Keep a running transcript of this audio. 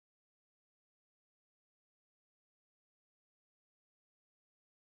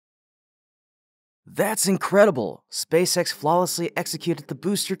That's incredible! SpaceX flawlessly executed the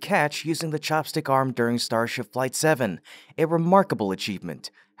booster catch using the chopstick arm during Starship Flight 7, a remarkable achievement.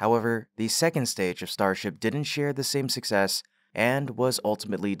 However, the second stage of Starship didn't share the same success and was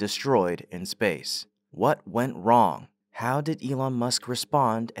ultimately destroyed in space. What went wrong? How did Elon Musk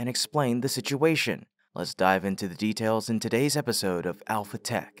respond and explain the situation? Let's dive into the details in today's episode of Alpha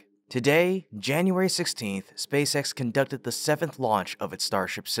Tech. Today, January 16th, SpaceX conducted the 7th launch of its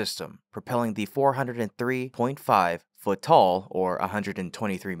Starship system, propelling the 403.5-foot-tall, or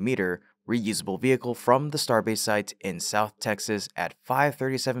 123-meter, reusable vehicle from the Starbase site in South Texas at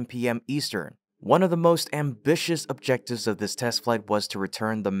 5:37 p.m. Eastern. One of the most ambitious objectives of this test flight was to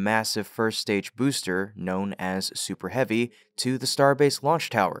return the massive first-stage booster, known as Super Heavy, to the Starbase launch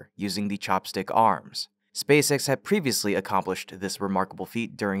tower using the chopstick arms. SpaceX had previously accomplished this remarkable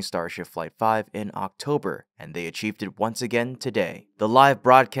feat during Starship Flight 5 in October, and they achieved it once again today. The live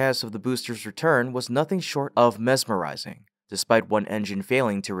broadcast of the booster's return was nothing short of mesmerizing. Despite one engine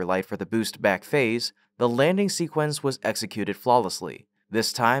failing to relight for the boost back phase, the landing sequence was executed flawlessly.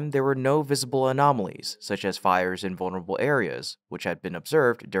 This time, there were no visible anomalies, such as fires in vulnerable areas, which had been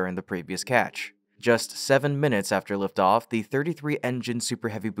observed during the previous catch. Just 7 minutes after liftoff, the 33-engine Super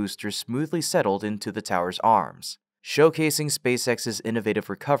Heavy booster smoothly settled into the tower's arms, showcasing SpaceX's innovative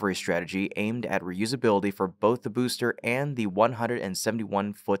recovery strategy aimed at reusability for both the booster and the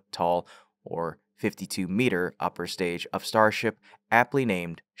 171-foot-tall, or 52-meter, upper stage of Starship, aptly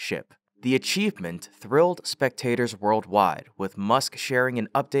named Ship. The achievement thrilled spectators worldwide, with Musk sharing an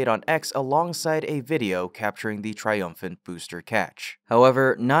update on X alongside a video capturing the triumphant booster catch.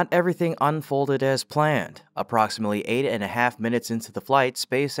 However, not everything unfolded as planned. Approximately 8.5 minutes into the flight,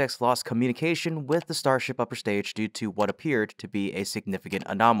 SpaceX lost communication with the Starship upper stage due to what appeared to be a significant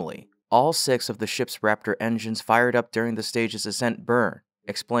anomaly. All 6 of the ship's Raptor engines fired up during the stage's ascent burn,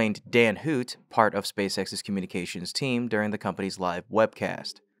 explained Dan Hoot, part of SpaceX's communications team, during the company's live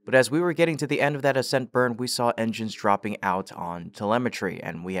webcast. But as we were getting to the end of that ascent burn, we saw engines dropping out on telemetry,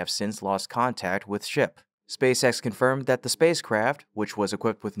 and we have since lost contact with ship. SpaceX confirmed that the spacecraft, which was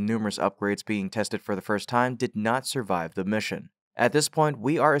equipped with numerous upgrades being tested for the first time, did not survive the mission. At this point,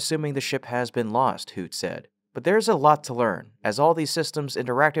 we are assuming the ship has been lost, Hoot said. But there's a lot to learn, as all these systems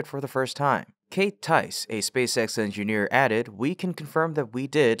interacted for the first time. Kate Tice, a SpaceX engineer, added, "We can confirm that we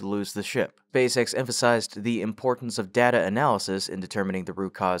did lose the ship." SpaceX emphasized the importance of data analysis in determining the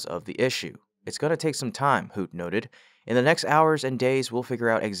root cause of the issue. "It's going to take some time," Hoot noted. "In the next hours and days, we'll figure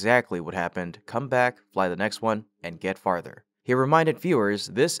out exactly what happened, come back, fly the next one, and get farther." He reminded viewers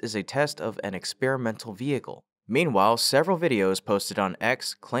this is a test of an experimental vehicle. Meanwhile, several videos posted on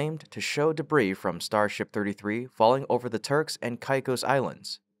X claimed to show debris from Starship 33 falling over the Turks and Caicos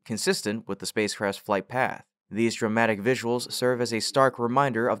Islands, consistent with the spacecraft's flight path. These dramatic visuals serve as a stark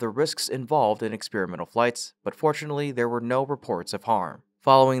reminder of the risks involved in experimental flights, but fortunately there were no reports of harm.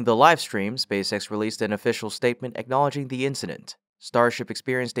 Following the livestream, SpaceX released an official statement acknowledging the incident. Starship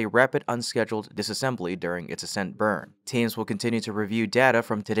experienced a rapid unscheduled disassembly during its ascent burn. Teams will continue to review data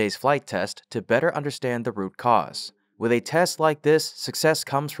from today's flight test to better understand the root cause. With a test like this, success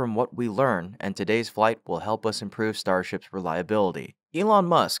comes from what we learn, and today's flight will help us improve Starship's reliability. Elon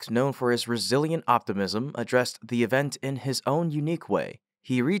Musk, known for his resilient optimism, addressed the event in his own unique way.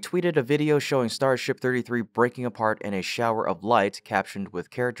 He retweeted a video showing Starship 33 breaking apart in a shower of light, captioned with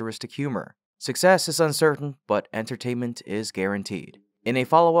characteristic humor. "Success is uncertain, but entertainment is guaranteed." In a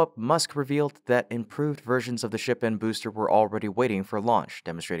follow-up, Musk revealed that improved versions of the ship and booster were already waiting for launch,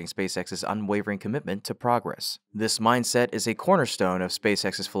 demonstrating SpaceX's unwavering commitment to progress. This mindset is a cornerstone of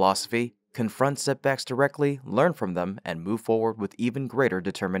SpaceX's philosophy: confront setbacks directly, learn from them, and move forward with even greater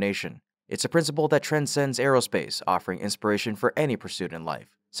determination. It's a principle that transcends aerospace, offering inspiration for any pursuit in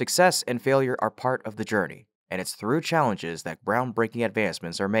life. Success and failure are part of the journey, and it's through challenges that groundbreaking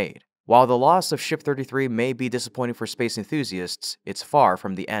advancements are made. While the loss of Ship 33 may be disappointing for space enthusiasts, it's far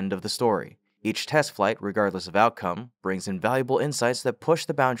from the end of the story. Each test flight, regardless of outcome, brings invaluable insights that push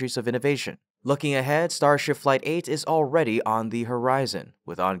the boundaries of innovation. Looking ahead, Starship Flight 8 is already on the horizon.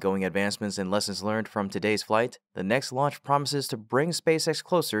 With ongoing advancements and lessons learned from today's flight, the next launch promises to bring SpaceX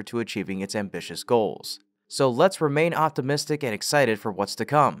closer to achieving its ambitious goals. So let's remain optimistic and excited for what's to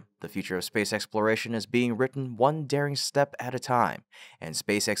come. The future of space exploration is being written one daring step at a time, and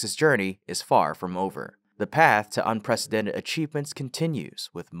SpaceX's journey is far from over. The path to unprecedented achievements continues,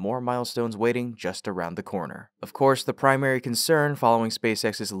 with more milestones waiting just around the corner. Of course, the primary concern following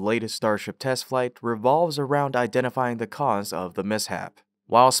SpaceX's latest Starship test flight revolves around identifying the cause of the mishap.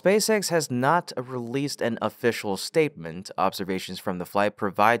 While SpaceX has not released an official statement, observations from the flight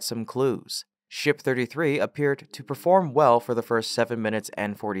provide some clues. Ship 33 appeared to perform well for the first 7 minutes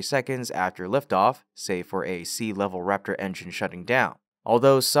and 40 seconds after liftoff, save for a sea-level Raptor engine shutting down.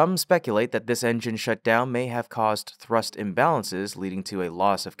 Although some speculate that this engine shutdown may have caused thrust imbalances leading to a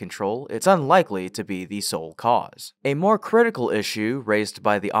loss of control, it's unlikely to be the sole cause. A more critical issue raised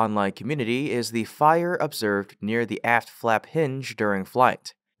by the online community is the fire observed near the aft flap hinge during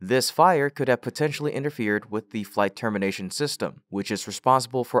flight. This fire could have potentially interfered with the flight termination system, which is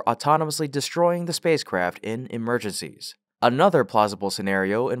responsible for autonomously destroying the spacecraft in emergencies. Another plausible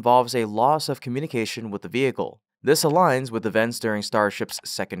scenario involves a loss of communication with the vehicle. This aligns with events during Starship's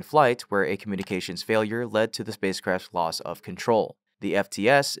second flight, where a communications failure led to the spacecraft's loss of control. The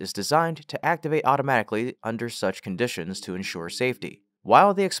FTS is designed to activate automatically under such conditions to ensure safety.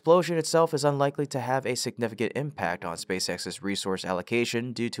 While the explosion itself is unlikely to have a significant impact on SpaceX's resource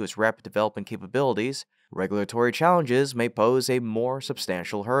allocation due to its rapid development capabilities, regulatory challenges may pose a more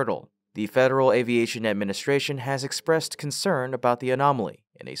substantial hurdle. The Federal Aviation Administration has expressed concern about the anomaly.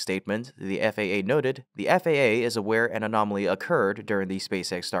 In a statement, the FAA noted, "The FAA is aware an anomaly occurred during the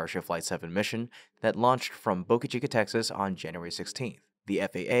SpaceX Starship Flight 7 mission that launched from Boca Chica, Texas on January 16th. The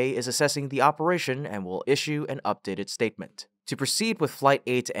FAA is assessing the operation and will issue an updated statement." To proceed with Flight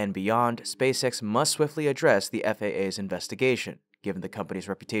 8 and beyond, SpaceX must swiftly address the FAA's investigation. Given the company's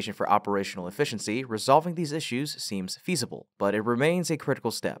reputation for operational efficiency, resolving these issues seems feasible, but it remains a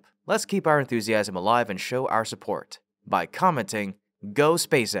critical step. Let's keep our enthusiasm alive and show our support by commenting, "Go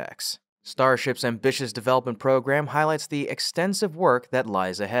SpaceX!" Starship's ambitious development program highlights the extensive work that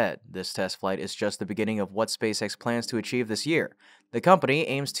lies ahead. This test flight is just the beginning of what SpaceX plans to achieve this year. The company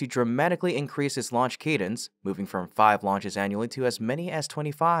aims to dramatically increase its launch cadence, moving from 5 launches annually to as many as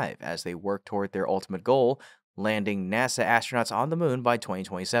 25 as they work toward their ultimate goal, landing NASA astronauts on the moon by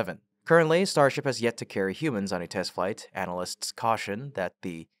 2027. Currently, Starship has yet to carry humans on a test flight. Analysts caution that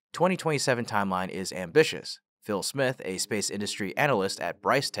the 2027 timeline is ambitious. Phil Smith, a space industry analyst at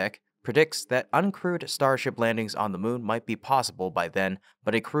Bryce Tech, predicts that uncrewed Starship landings on the moon might be possible by then,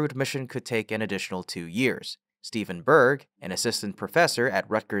 but a crewed mission could take an additional 2 years. Stephen Berg, an assistant professor at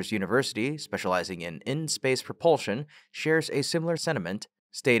Rutgers University specializing in in-space propulsion, shares a similar sentiment,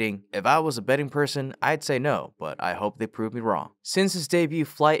 stating, "If I was a betting person, I'd say no, but I hope they prove me wrong." Since its debut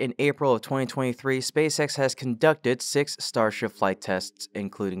flight in April of 2023, SpaceX has conducted 6 Starship flight tests,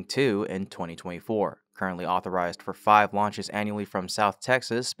 including 2 in 2024. Currently authorized for 5 launches annually from South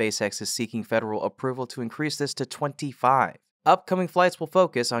Texas, SpaceX is seeking federal approval to increase this to 25. Upcoming flights will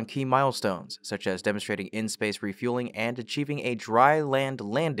focus on key milestones, such as demonstrating in-space refueling and achieving a dry land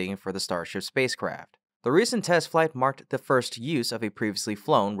landing for the Starship spacecraft. The recent test flight marked the first use of a previously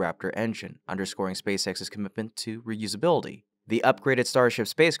flown Raptor engine, underscoring SpaceX's commitment to reusability. The upgraded Starship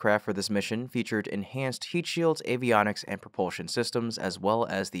spacecraft for this mission featured enhanced heat shields, avionics, and propulsion systems, as well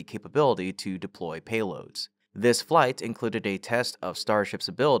as the capability to deploy payloads. This flight included a test of Starship's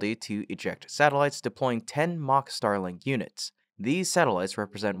ability to eject satellites, deploying 10 mock Starlink units. These satellites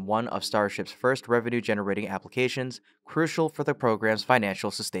represent one of Starship's first revenue-generating applications, crucial for the program's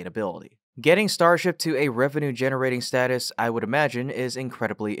financial sustainability. Getting Starship to a revenue-generating status, I would imagine, is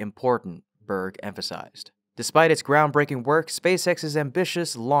incredibly important, Berg emphasized. Despite its groundbreaking work, SpaceX's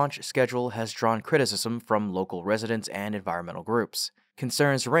ambitious launch schedule has drawn criticism from local residents and environmental groups.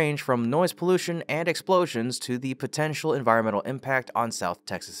 Concerns range from noise pollution and explosions to the potential environmental impact on South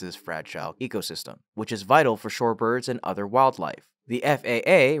Texas's fragile ecosystem, which is vital for shorebirds and other wildlife. The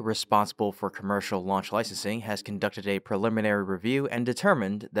FAA, responsible for commercial launch licensing, has conducted a preliminary review and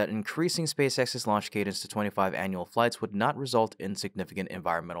determined that increasing SpaceX's launch cadence to 25 annual flights would not result in significant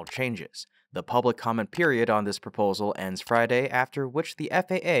environmental changes. The public comment period on this proposal ends Friday, after which the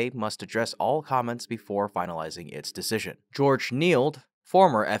FAA must address all comments before finalizing its decision. George Neild,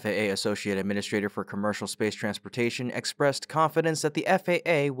 former FAA Associate Administrator for Commercial Space Transportation, expressed confidence that the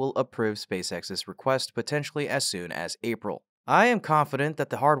FAA will approve SpaceX's request potentially as soon as April. "I am confident that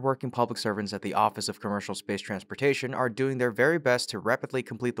the hardworking public servants at the Office of Commercial Space Transportation are doing their very best to rapidly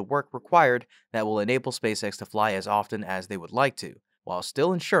complete the work required that will enable SpaceX to fly as often as they would like to, while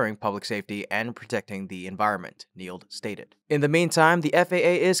still ensuring public safety and protecting the environment," Neild stated. In the meantime, the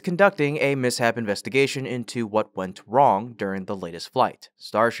FAA is conducting a mishap investigation into what went wrong during the latest flight.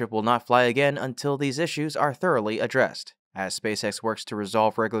 Starship will not fly again until these issues are thoroughly addressed. As SpaceX works to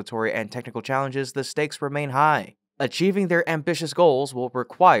resolve regulatory and technical challenges, the stakes remain high. Achieving their ambitious goals will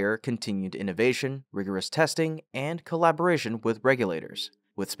require continued innovation, rigorous testing, and collaboration with regulators.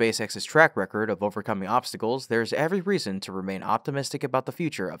 With SpaceX's track record of overcoming obstacles, there's every reason to remain optimistic about the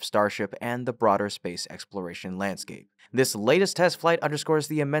future of Starship and the broader space exploration landscape. This latest test flight underscores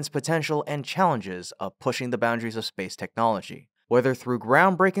the immense potential and challenges of pushing the boundaries of space technology. Whether through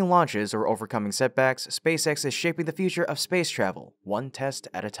groundbreaking launches or overcoming setbacks, SpaceX is shaping the future of space travel, one test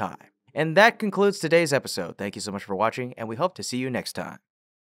at a time. And that concludes today's episode. Thank you so much for watching, and we hope to see you next time.